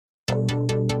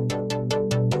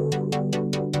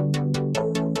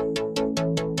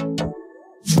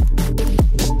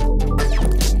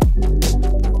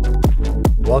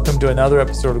Welcome to another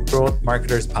episode of Growth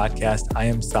Marketers Podcast. I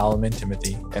am Solomon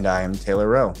Timothy. And I am Taylor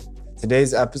Rowe.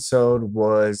 Today's episode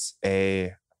was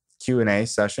a Q&A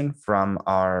session from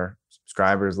our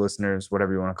subscribers, listeners,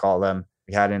 whatever you want to call them.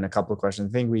 We had in a couple of questions.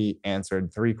 I think we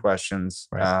answered 3 questions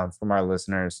from our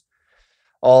listeners,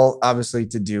 all obviously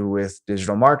to do with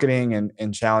digital marketing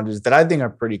and challenges that I think are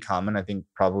pretty common. I think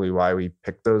probably why we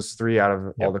picked those 3 out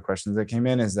of all the questions that came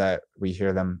in is that we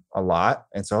hear them a lot.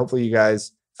 And so hopefully you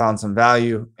guys found some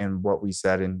value in what we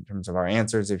said in terms of our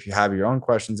answers. If you have your own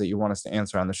questions that you want us to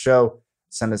answer on the show,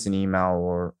 send us an email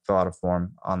or fill out a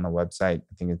form on the website.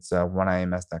 I think it's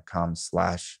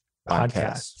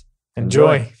oneims.com/podcast.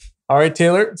 Enjoy. All right,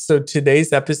 Taylor. So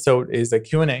today's episode is a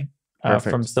Q&A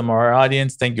from some of our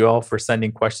audience. Thank you all for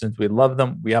sending questions. We love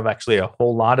them. We have actually a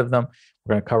whole lot of them.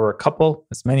 We're going to cover a couple,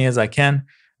 as many as I can,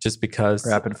 just because.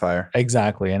 Rapid fire.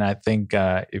 Exactly. And I think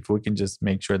if we can just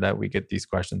make sure that we get these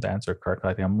questions answered correctly,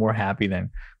 I think I'm more happy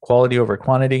than quality over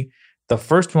quantity. The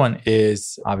first one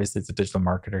is, obviously, it's a digital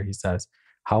marketer. He says,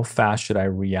 how fast should I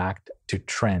react to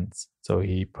trends? So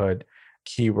he put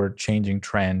keyword changing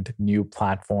trend, new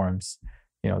platforms.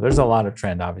 There's a lot of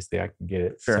trend. Obviously, I can get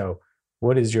it. Sure. So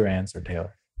what is your answer,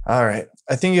 Taylor? All right.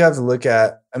 I think you have to look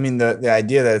at, the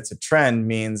idea that it's a trend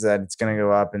means that it's going to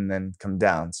go up and then come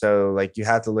down. So you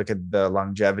have to look at the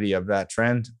longevity of that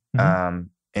trend. And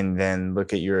then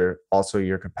look at your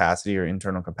capacity or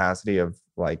internal capacity of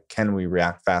can we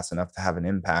react fast enough to have an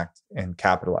impact and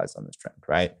capitalize on this trend,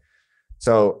 right?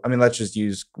 So, let's just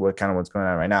use what's going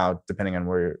on right now, depending on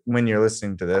when you're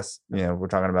listening to this. We're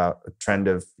talking about a trend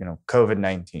of,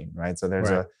 COVID-19, right? So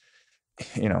there's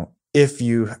if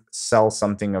you sell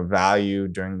something of value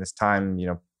during this time,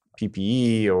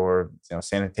 PPE or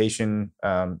sanitation,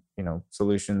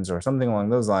 solutions or something along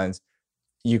those lines,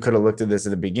 you could have looked at this at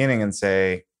the beginning and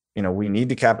say, we need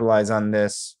to capitalize on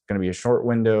this. It's going to be a short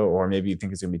window, or maybe you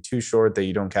think it's going to be too short that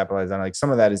you don't capitalize on.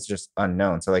 Some of that is just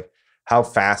unknown. So how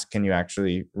fast can you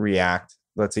actually react?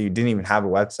 Let's say you didn't even have a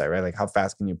website, right? How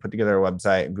fast can you put together a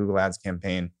website, a Google Ads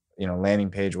campaign, landing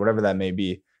page, whatever that may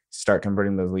be, start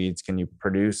converting those leads? Can you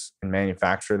produce and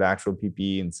manufacture the actual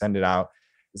PPE and send it out?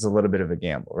 It's a little bit of a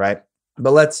gamble, right?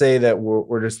 But let's say that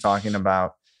we're just talking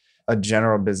about a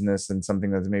general business and something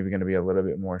that's maybe going to be a little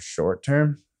bit more short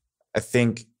term. I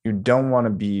think you don't want to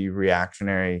be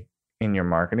reactionary in your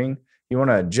marketing. You want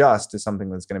to adjust to something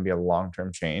that's going to be a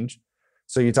long-term change.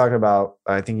 So you talked about,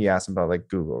 I think he asked about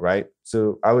Google, right?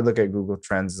 So I would look at Google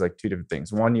Trends as 2 different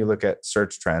things. One, you look at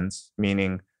search trends,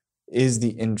 meaning is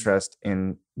the interest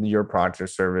in your product or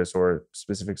service or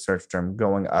specific search term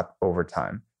going up over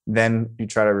time? Then you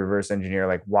try to reverse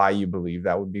engineer why you believe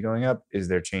that would be going up. Is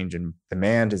there change in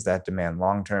demand? Is that demand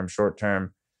long-term,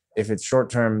 short-term? If it's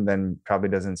short-term, then probably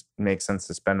doesn't make sense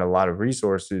to spend a lot of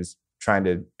resources trying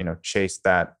to, chase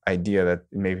that idea that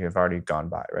maybe have already gone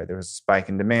by, right? There was a spike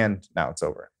in demand, now it's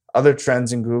over. Other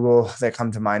trends in Google that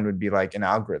come to mind would be an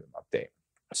algorithm update.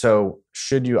 So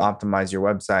should you optimize your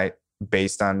website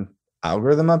based on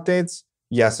algorithm updates?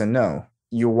 Yes and no.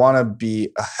 You want to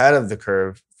be ahead of the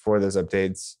curve for those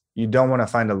updates. You don't want to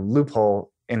find a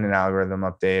loophole in an algorithm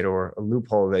update or a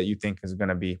loophole that you think is going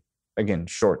to be, again,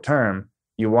 short term.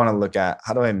 You want to look at,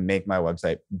 how do I make my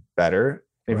website better?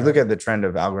 If you look at the trend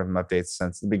of algorithm updates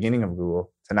since the beginning of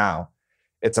Google to now,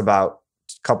 it's about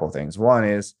a couple of things. One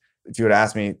is, if you would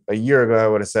ask me a year ago, I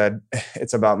would have said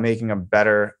it's about making a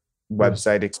better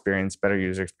website experience, better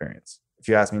user experience. If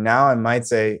you ask me now, I might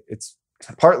say it's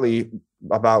partly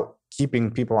about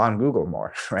keeping people on Google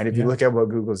more, right? If you look at what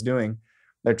Google's doing,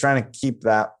 they're trying to keep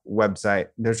that website,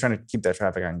 they're trying to keep that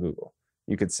traffic on Google.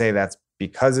 You could say that's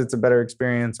because it's a better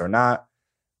experience or not,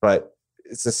 but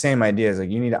it's the same idea as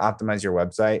you need to optimize your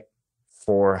website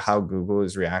for how Google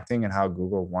is reacting and how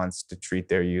Google wants to treat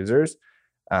their users.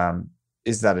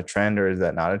 Is that a trend or is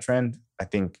that not a trend? I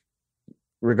think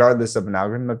regardless of an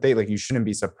algorithm update, you shouldn't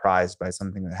be surprised by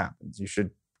something that happens. You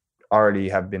should already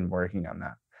have been working on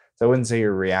that. So I wouldn't say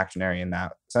you're reactionary in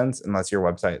that sense, unless your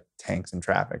website tanks in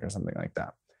traffic or something like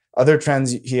that. Other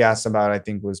trends he asked about, I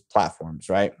think, was platforms,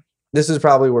 right? This is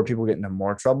probably where people get into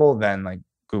more trouble than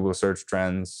Google search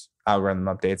trends, algorithm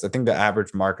updates. I think the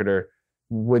average marketer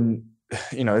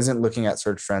isn't looking at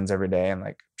search trends every day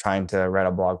and trying to write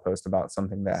a blog post about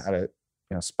something that had a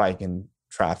spike in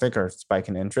traffic or spike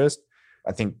in interest.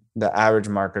 I think the average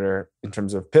marketer, in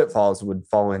terms of pitfalls, would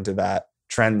fall into that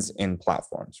trends in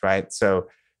platforms, right? So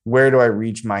where do I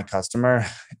reach my customer?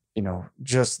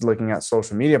 Just looking at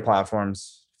social media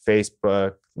platforms,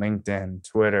 Facebook, LinkedIn,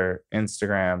 Twitter,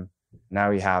 Instagram.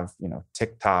 Now we have,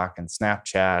 TikTok and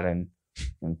Snapchat and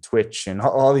Twitch and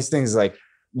all these things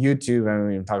YouTube.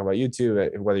 We can talk about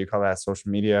YouTube, whether you call that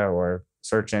social media or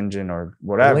search engine or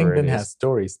whatever. LinkedIn has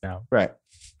stories now. Right.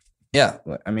 Yeah.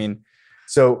 I mean,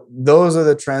 so those are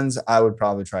the trends I would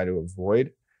probably try to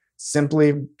avoid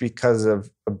simply because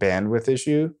of a bandwidth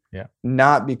issue. Yeah.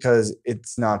 Not because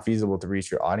it's not feasible to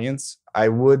reach your audience. I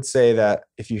would say that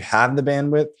if you have the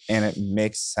bandwidth and it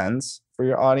makes sense for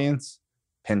your audience,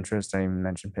 Pinterest, I didn't even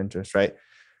mention Pinterest, right?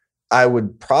 I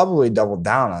would probably double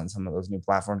down on some of those new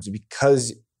platforms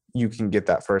because you can get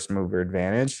that first mover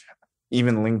advantage.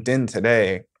 Even LinkedIn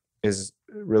today is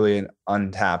really an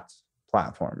untapped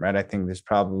platform, right? I think there's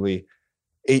probably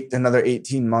another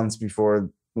 18 months before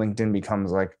LinkedIn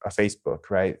becomes like a Facebook,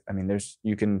 right? I mean,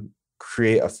 you can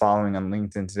create a following on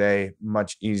LinkedIn today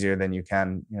much easier than you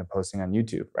can, posting on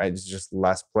YouTube, right? It's just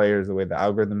less players, the way the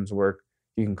algorithms work.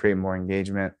 You can create more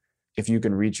engagement. If you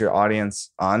can reach your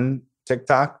audience on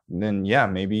TikTok, then yeah,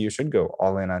 maybe you should go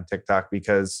all in on TikTok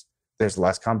because there's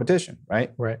less competition,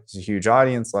 right? Right. It's a huge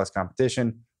audience, less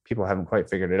competition. People haven't quite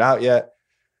figured it out yet.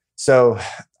 So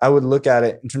I would look at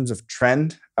it in terms of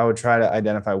trend. I would try to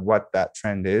identify what that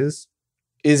trend is.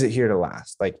 Is it here to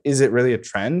last? Like, is it really a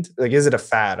trend? Like, is it a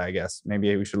fad? I guess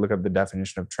maybe we should look up the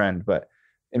definition of trend. But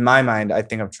in my mind, I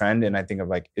think of trend and I think of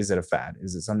like, is it a fad?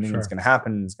 Is it something that's going to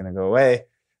happen and it's going to go away?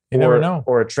 You never know.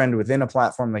 Or a trend within a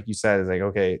platform, like you said, is like,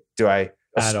 okay, a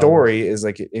story is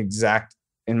like exact,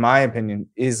 in my opinion,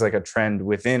 is like a trend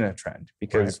within a trend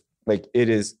because like it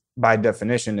is by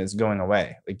definition is going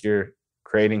away. Like you're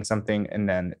creating something and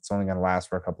then it's only going to last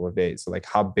for a couple of days. So like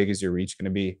how big is your reach going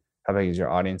to be? How big is your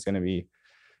audience going to be?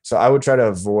 So I would try to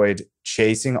avoid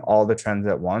chasing all the trends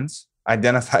at once.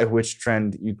 Identify which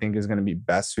trend you think is going to be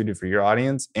best suited for your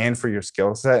audience and for your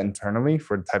skill set internally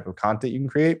for the type of content you can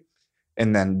create,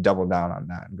 and then double down on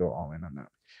that and go all in on that.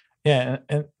 Yeah,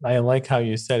 and I like how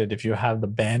you said it. If you have the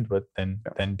bandwidth,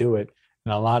 then do it.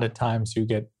 And a lot of times you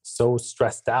get so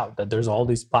stressed out that there's all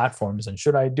these platforms and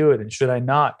should I do it and should I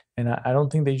not? And I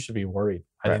don't think that you should be worried.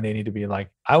 I think they need to be like,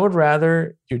 I would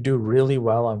rather you do really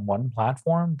well on one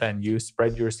platform than you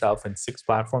spread yourself in 6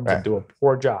 platforms and do a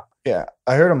poor job. Yeah.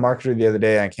 I heard a marketer the other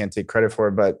day, I can't take credit for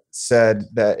it, but said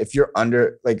that if you're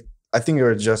under, like, I think they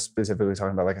were just specifically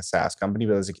talking about like a SaaS company,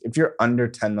 but it was like, if you're under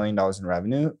 $10 million in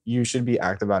revenue, you should be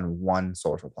active on one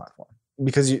social platform.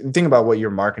 Because you think about what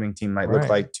your marketing team might look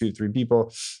like, 2-3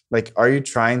 people. Like, are you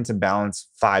trying to balance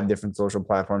 5 different social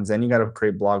platforms? Then you got to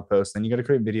create blog posts, then you got to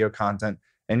create video content,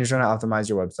 and you're trying to optimize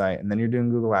your website, and then you're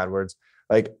doing Google AdWords.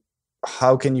 Like,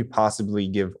 how can you possibly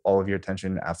give all of your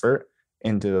attention and effort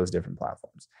into those different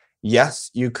platforms? Yes,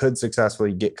 you could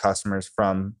successfully get customers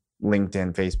from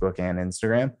LinkedIn, Facebook, and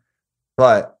Instagram,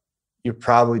 but you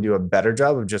probably do a better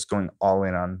job of just going all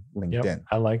in on LinkedIn. Yep,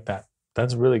 I like that.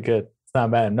 That's really good. It's not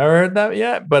bad. I've never heard that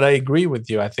yet, but I agree with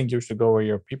you. I think you should go where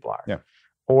your people are. Yeah.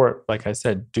 Or like I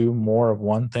said, do more of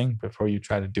one thing before you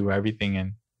try to do everything.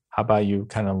 And how about you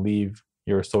kind of leave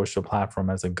your social platform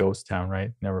as a ghost town,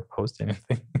 right? Never post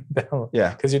anything.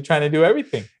 Yeah. Because you're trying to do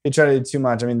everything. You try to do too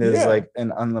much. I mean, there's like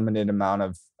an unlimited amount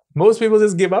of... Most people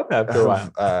just give up after a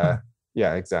while.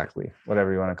 Yeah, exactly.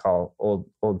 Whatever you want to call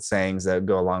old sayings that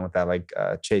go along with that, like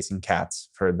chasing cats.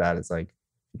 I've heard that. It's like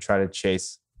you try to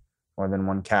chase more than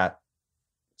one cat,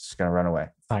 it's just gonna run away.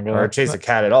 Or chase a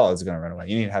cat at all, it's gonna run away.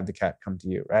 You need to have the cat come to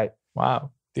you, right?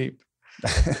 Wow, deep.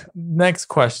 Next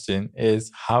question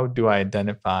is, how do I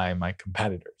identify my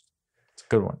competitors? It's a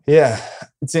good one. Yeah,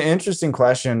 it's an interesting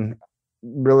question,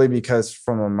 really, because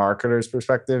from a marketer's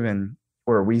perspective and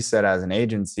where we sit as an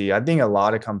agency, I think a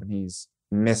lot of companies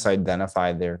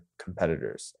misidentify their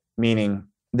competitors, meaning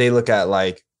they look at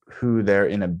like who they're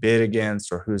in a bid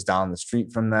against or who's down the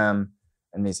street from them.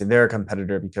 And they say they're a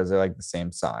competitor because they're like the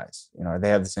same size, or they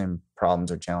have the same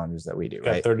problems or challenges that we do,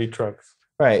 right? 30 trucks.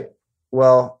 Right.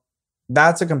 Well,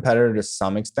 that's a competitor to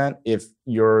some extent. If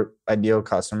your ideal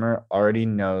customer already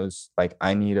knows, like,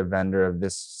 I need a vendor of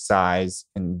this size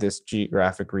in this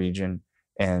geographic region,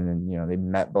 and, they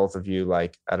met both of you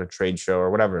like at a trade show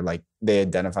or whatever, like they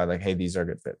identify like, hey, these are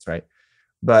good fits, right?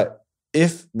 But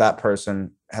if that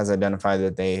person has identified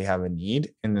that they have a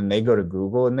need and then they go to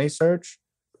Google and they search,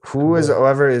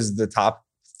 whoever is the top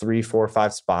 3, 4,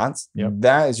 5 spots,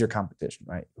 that is your competition,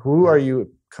 right? Who are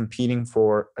you competing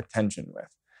for attention with?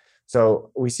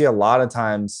 So we see a lot of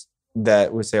times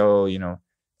that we say, oh,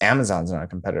 Amazon's not a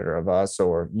competitor of us,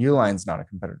 or Uline's not a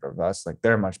competitor of us. Like,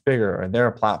 they're much bigger, or they're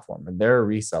a platform, or they're a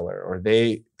reseller, or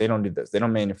they don't do this. They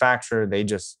don't manufacture. They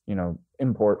just,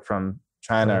 import from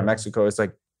China or Mexico. It's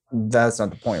like, that's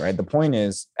not the point, right? The point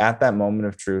is, at that moment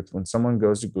of truth, when someone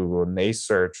goes to Google and they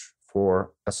search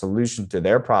for a solution to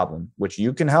their problem, which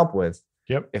you can help with,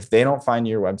 if they don't find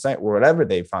your website or whatever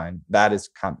they find, that is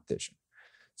competition.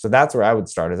 So that's where I would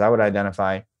start, is I would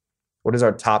identify what is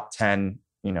our top 10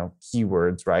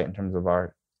 keywords, right? In terms of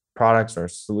our products or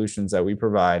solutions that we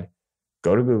provide,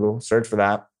 go to Google, search for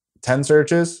that. 10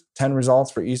 searches, 10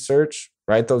 results for each search,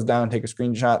 write those down, take a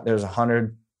screenshot. There's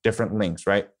 100 different links,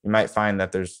 right? You might find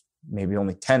that there's maybe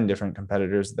only 10 different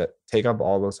competitors that take up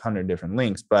all those 100 different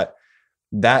links, but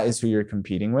that is who you're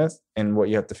competing with. And what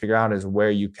you have to figure out is where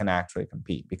you can actually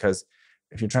compete. Because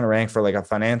if you're trying to rank for like a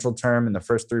financial term and the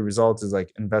first 3 results is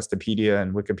like Investopedia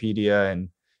and Wikipedia and,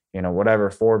 whatever,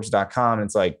 Forbes.com,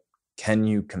 it's like, can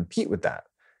you compete with that?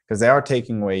 Because they are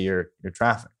taking away your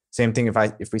traffic. Same thing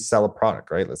if we sell a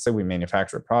product, right? Let's say we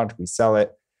manufacture a product, we sell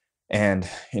it, and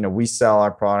we sell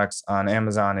our products on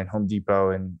Amazon and Home Depot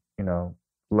and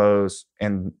Lowe's,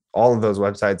 and all of those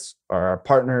websites are our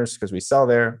partners because we sell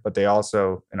there, but they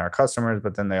also and our customers,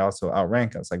 but then they also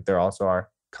outrank us. Like they're also our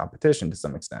competition to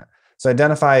some extent. So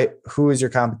identify who is your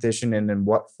competition and in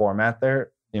what format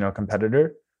they're,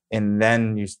 competitor. And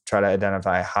then you try to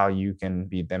identify how you can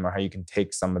beat them or how you can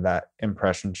take some of that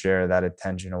impression share, that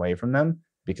attention away from them,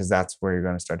 because that's where you're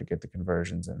going to start to get the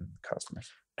conversions and customers.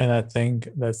 And I think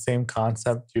the same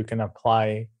concept you can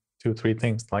apply to 3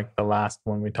 things. Like the last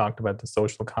one we talked about, the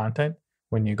social content.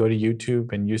 When you go to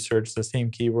YouTube and you search the same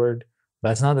keyword,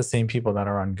 that's not the same people that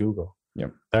are on Google.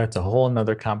 Yep. That's a whole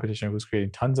nother competition who's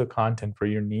creating tons of content for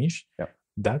your niche. Yep.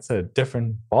 That's a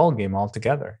different ball game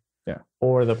altogether. Yeah.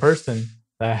 Or the person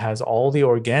that has all the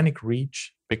organic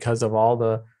reach because of all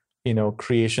the,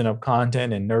 creation of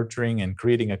content and nurturing and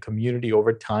creating a community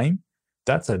over time.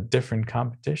 That's a different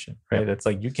competition, right? It's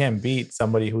like you can't beat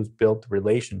somebody who's built a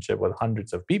relationship with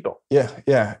hundreds of people.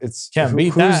 Yeah. It's can't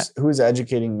beat that. Who's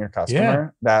educating your customer? Yeah.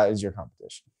 That is your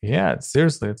competition. Yeah,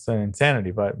 seriously, it's an insanity.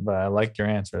 But I like your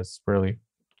answer.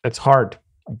 It's hard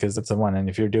because it's a one. And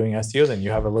if you're doing SEO, then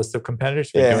you have a list of competitors.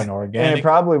 If you're doing organic. And it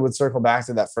probably would circle back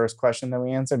to that first question that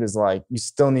we answered is like, you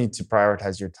still need to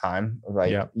prioritize your time.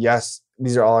 Like, yes,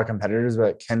 these are all our competitors,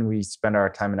 but can we spend our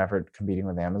time and effort competing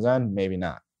with Amazon? Maybe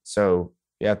not. So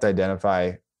you have to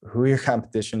identify who your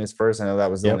competition is first. I know that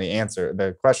was the only answer.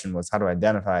 The question was how to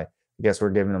identify. I guess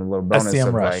we're giving them a little bonus SEM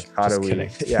of rush. like,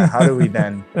 how do we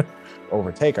then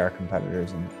overtake our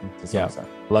competitors?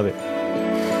 Love it.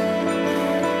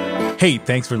 Hey,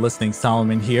 thanks for listening.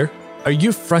 Solomon here. Are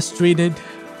you frustrated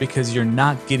because you're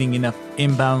not getting enough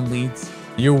inbound leads?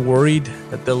 You're worried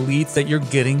that the leads that you're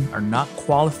getting are not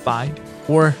qualified?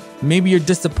 Or maybe you're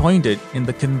disappointed in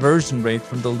the conversion rate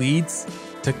from the leads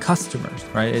to customers,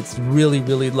 right? It's really,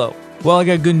 really low. Well, I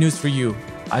got good news for you.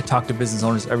 I talk to business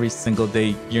owners every single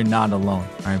day. You're not alone.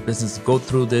 All right, businesses go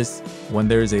through this when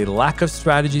there's a lack of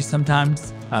strategy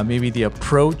sometimes. Maybe the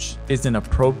approach isn't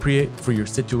appropriate for your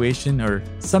situation, or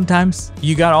sometimes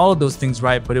you got all of those things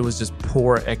right, but it was just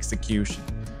poor execution.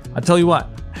 I'll tell you what,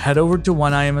 head over to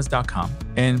oneims.com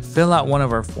and fill out one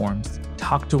of our forms.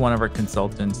 Talk to one of our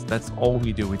consultants. That's all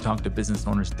we do. We talk to business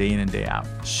owners day in and day out.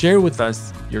 Share with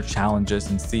us your challenges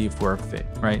and see if we're a fit,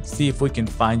 right? See if we can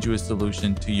find you a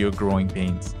solution to your growing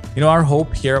pains. Our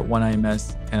hope here at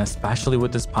OneIMS, and especially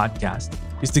with this podcast,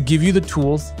 is to give you the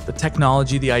tools, the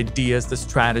technology, the ideas, the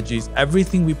strategies,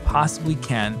 everything we possibly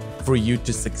can for you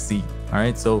to succeed. All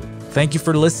right. So thank you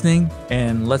for listening,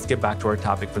 and let's get back to our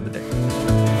topic for the day.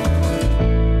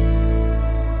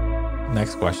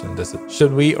 Next question.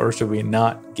 Should we or should we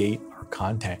not gate our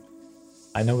content?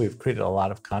 I know we've created a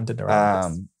lot of content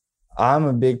around this. I'm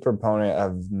a big proponent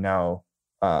of no.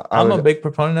 I'm a big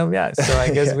proponent of yes. So I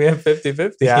guess we have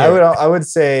 50-50. Yeah, here. I would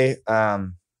say I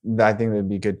think that'd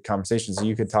be good conversation. So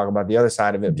you could talk about the other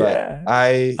side of it. But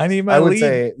I would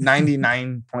say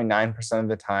 99.9% of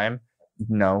the time,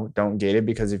 no, don't gate it,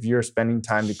 because if you're spending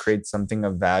time to create something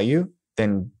of value,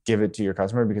 then give it to your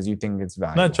customer because you think it's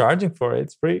valuable. I'm not charging for it.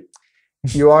 It's free.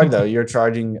 You are, though. You're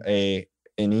charging an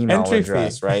email entry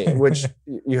address, fee. Right? Which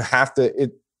you have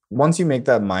to, once you make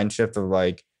that mind shift of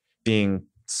like being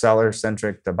seller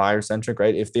centric to buyer centric,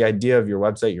 right? If the idea of your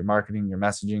website, your marketing, your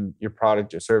messaging, your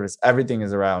product, your service, everything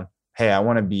is around, hey, I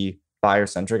want to be buyer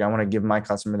centric. I want to give my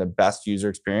customer the best user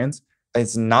experience.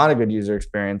 It's not a good user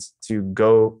experience to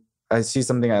go, I see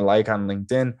something I like on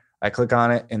LinkedIn, I click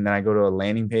on it, and then I go to a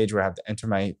landing page where I have to enter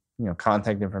my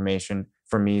contact information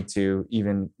for me to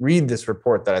even read this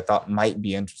report that I thought might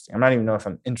be interesting. I'm not even know if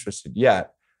I'm interested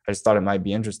yet. I just thought it might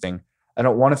be interesting. I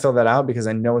don't want to fill that out because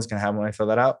I know what's going to happen when I fill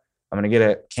that out. I'm going to get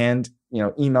a canned,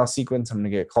 email sequence. I'm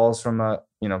going to get calls from a,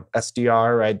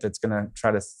 SDR, right? That's going to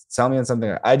try to sell me on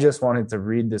something. I just wanted to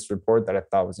read this report that I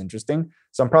thought was interesting.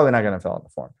 So I'm probably not going to fill out the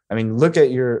form. I mean, look at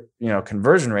your,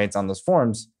 conversion rates on those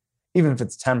forms. Even if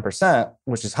it's 10%,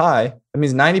 which is high, that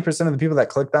means 90% of the people that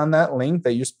clicked on that link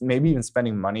that you're maybe even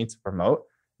spending money to promote,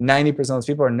 90% of those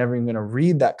people are never even going to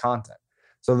read that content.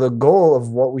 So the goal of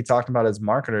what we talked about as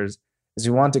marketers is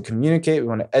we want to communicate, we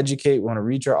want to educate, we want to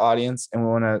reach our audience, and we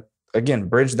want to, again,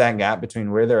 bridge that gap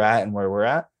between where they're at and where we're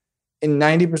at. And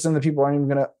 90% of the people aren't even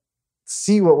going to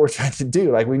see what we're trying to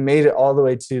do. Like we made it all the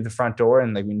way to the front door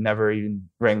and like we never even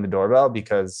rang the doorbell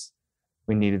because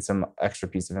we needed some extra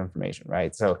piece of information,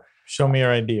 right? So show me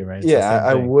your ID, right? Yeah,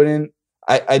 I wouldn't.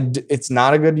 It's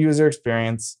not a good user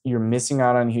experience. You're missing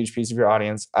out on a huge piece of your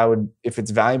audience. I would, if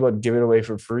it's valuable, I'd give it away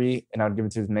for free, and I would give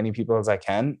it to as many people as I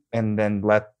can, and then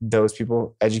let those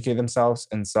people educate themselves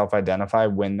and self-identify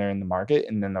when they're in the market,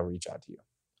 and then they'll reach out to you.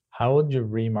 How would you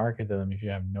remarket to them if you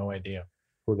have no idea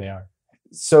who they are?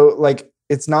 So like,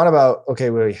 it's not about, okay,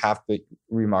 we have to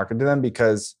remarket to them,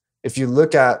 because if you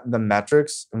look at the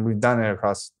metrics, and we've done it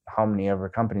across how many of our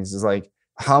companies, is like,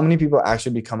 how many people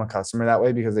actually become a customer that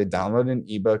way because they downloaded an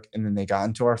ebook and then they got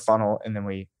into our funnel and then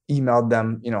we emailed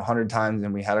them, 100 times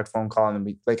and we had a phone call, and then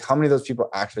we, like, how many of those people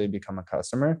actually become a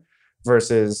customer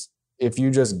versus if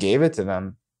you just gave it to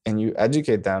them and you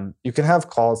educate them. You can have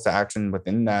calls to action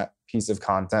within that piece of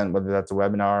content, whether that's a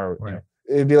webinar or right.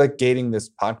 It'd be like gating this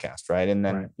podcast, right? And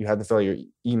then you had to fill your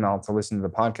email to listen to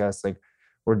the podcast. Like,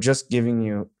 we're just giving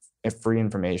you free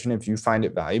information. If you find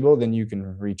it valuable, then you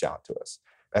can reach out to us.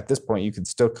 At this point, you could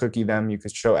still cookie them. You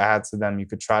could show ads to them. You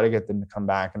could try to get them to come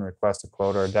back and request a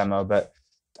quote or a demo. But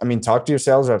I mean, talk to your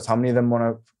sales reps. How many of them want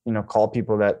to, call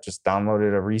people that just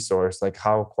downloaded a resource? Like,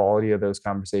 how quality are those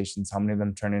conversations? How many of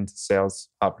them turn into sales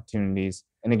opportunities?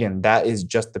 And again, that is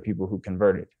just the people who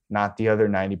converted, not the other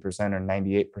 90% or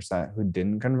 98% who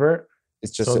didn't convert.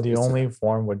 It's just the only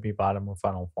form would be bottom of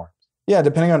funnel forms. Yeah,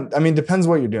 depends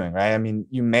what you're doing, right? I mean,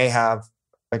 you may have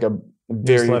like a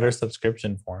newsletter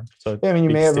subscription form. So yeah, I mean, you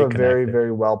may have a very,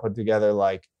 very well put together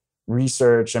like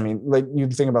research. I mean, like you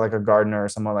think about like a gardener or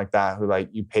someone like that who like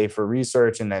you pay for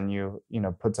research and then you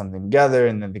put something together,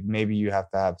 and then maybe you have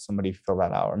to have somebody fill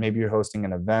that out, or maybe you're hosting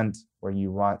an event where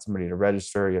you want somebody to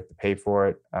register, you have to pay for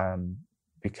it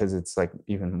because it's like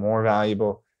even more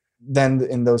valuable. Then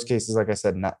in those cases, like I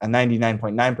said,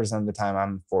 99.9% of the time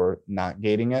I'm for not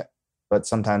gating it, but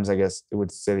sometimes I guess it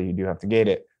would say that you do have to gate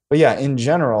it. But yeah, in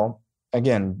general,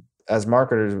 again, as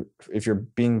marketers, if you're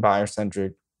being buyer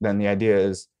centric, then the idea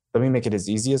is, let me make it as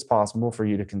easy as possible for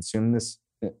you to consume this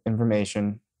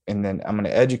information. And then I'm going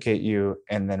to educate you.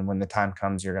 And then when the time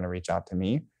comes, you're going to reach out to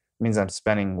me. It means I'm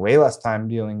spending way less time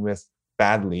dealing with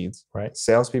bad leads. Right.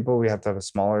 Salespeople, we have to have a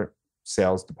smaller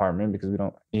sales department because we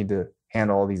don't need to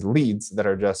handle all these leads that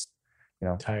are just,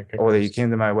 you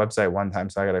came to my website one time,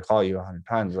 so I got to call you 100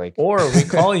 times. Like, or we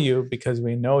call you because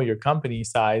we know your company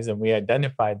size and we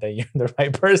identified that you're the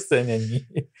right person, and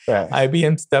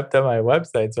IBM stepped on my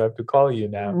website, so I have to call you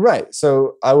now. Right.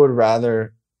 So I would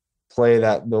rather play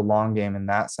the long game in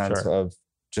that sense of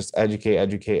just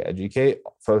educate,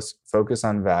 focus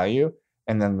on value,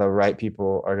 and then the right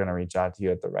people are going to reach out to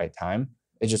you at the right time.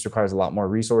 It just requires a lot more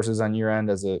resources on your end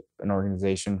as an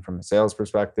organization from a sales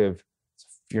perspective.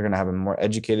 You're going to have a more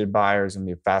educated buyers and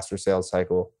be a faster sales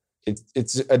cycle.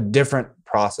 It's a different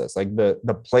process. Like the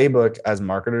playbook as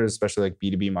marketers, especially like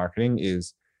B2B marketing,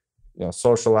 is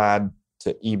social ad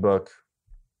to ebook,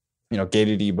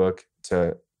 gated ebook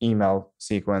to email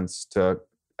sequence to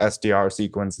SDR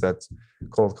sequence that's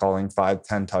cold calling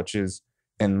 5-10 touches.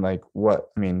 And like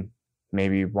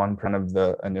maybe 1% of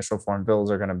the initial form fills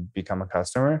are going to become a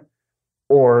customer.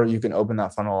 Or you can open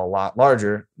that funnel a lot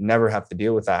larger, never have to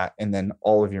deal with that. And then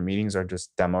all of your meetings are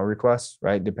just demo requests,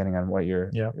 right? Depending on what you're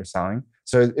selling.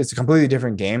 So it's a completely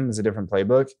different game. It's a different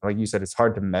playbook. Like you said, it's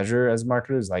hard to measure as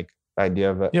marketers, like the idea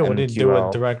of what do you do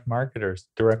with direct marketers,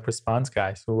 direct response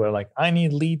guys who are like, I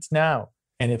need leads now.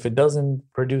 And if it doesn't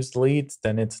produce leads,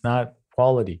 then it's not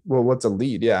quality. Well, what's a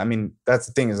lead? Yeah. I mean, that's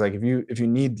the thing is like, if you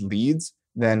need leads,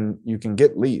 then you can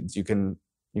get leads. You can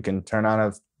turn on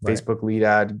a Facebook lead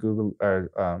ad, Google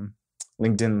or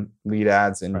LinkedIn lead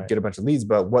ads, and get a bunch of leads.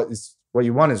 But what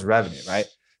you want is revenue, right?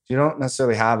 You don't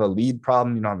necessarily have a lead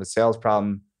problem. You don't have a sales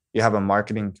problem. You have a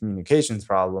marketing communications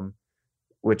problem,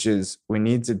 which is we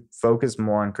need to focus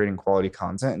more on creating quality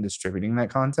content and distributing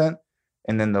that content.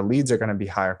 And then the leads are going to be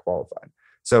higher qualified.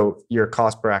 So your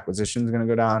cost per acquisition is going to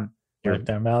go down. Your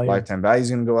lifetime value is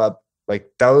going to go up.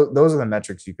 Like those are the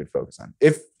metrics you could focus on.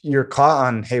 If you're caught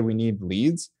on, hey, we need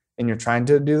leads, and you're trying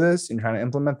to do this and trying to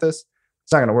implement this,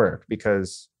 it's not going to work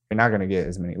because you're not going to get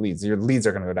as many leads. Your leads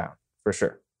are going to go down for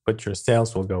sure. But your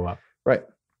sales will go up. Right.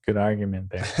 Good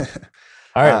argument there.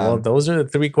 All right. Well, those are the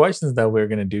 3 questions that we're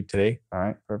going to do today. All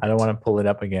right. Perfect. I don't want to pull it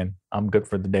up again. I'm good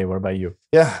for the day. What about you?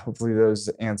 Yeah. Hopefully those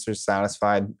answers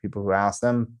satisfied people who asked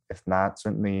them. If not,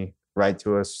 certainly write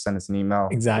to us, send us an email.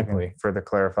 Exactly. Further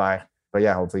clarify. But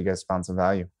yeah, hopefully you guys found some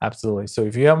value. Absolutely. So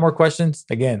if you have more questions,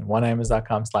 again,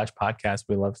 oneims.com/podcast.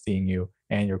 We love seeing you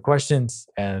and your questions.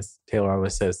 As Taylor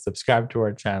always says, subscribe to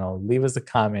our channel, leave us a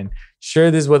comment,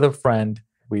 share this with a friend.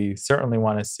 We certainly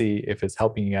want to see if it's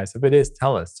helping you guys. If it is,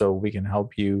 tell us so we can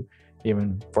help you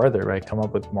even further, right? Come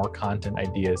up with more content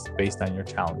ideas based on your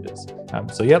challenges.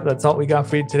 So yep, that's all we got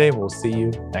for you today. We'll see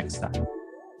you next time.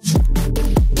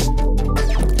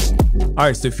 All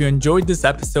right, so if you enjoyed this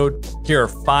episode, here are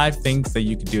 5 things that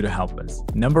you can do to help us.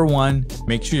 Number 1,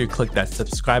 make sure you click that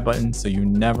subscribe button so you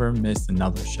never miss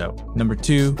another show. Number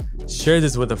 2, share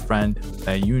this with a friend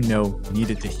that you know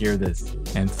needed to hear this.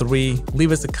 And 3,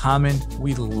 leave us a comment.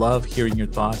 We love hearing your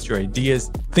thoughts, your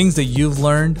ideas, things that you've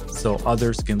learned so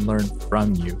others can learn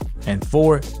from you. And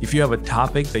 4, if you have a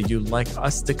topic that you'd like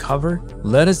us to cover,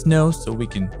 let us know so we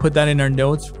can put that in our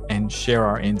notes and share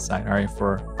our insight, all right,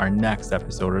 for our next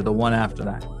episode or the one after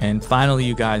that. And finally,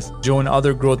 you guys, join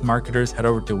other growth marketers. Head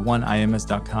over to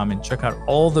oneims.com and check out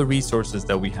all the resources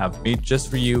that we have made just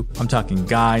for you. I'm talking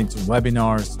guides,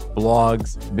 webinars,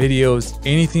 blogs, videos,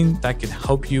 anything that could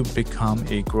help you become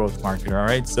a growth marketer, all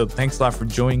right? So thanks a lot for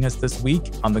joining us this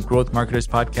week on the Growth Marketers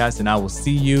Podcast, and I will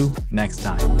see you next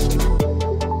time.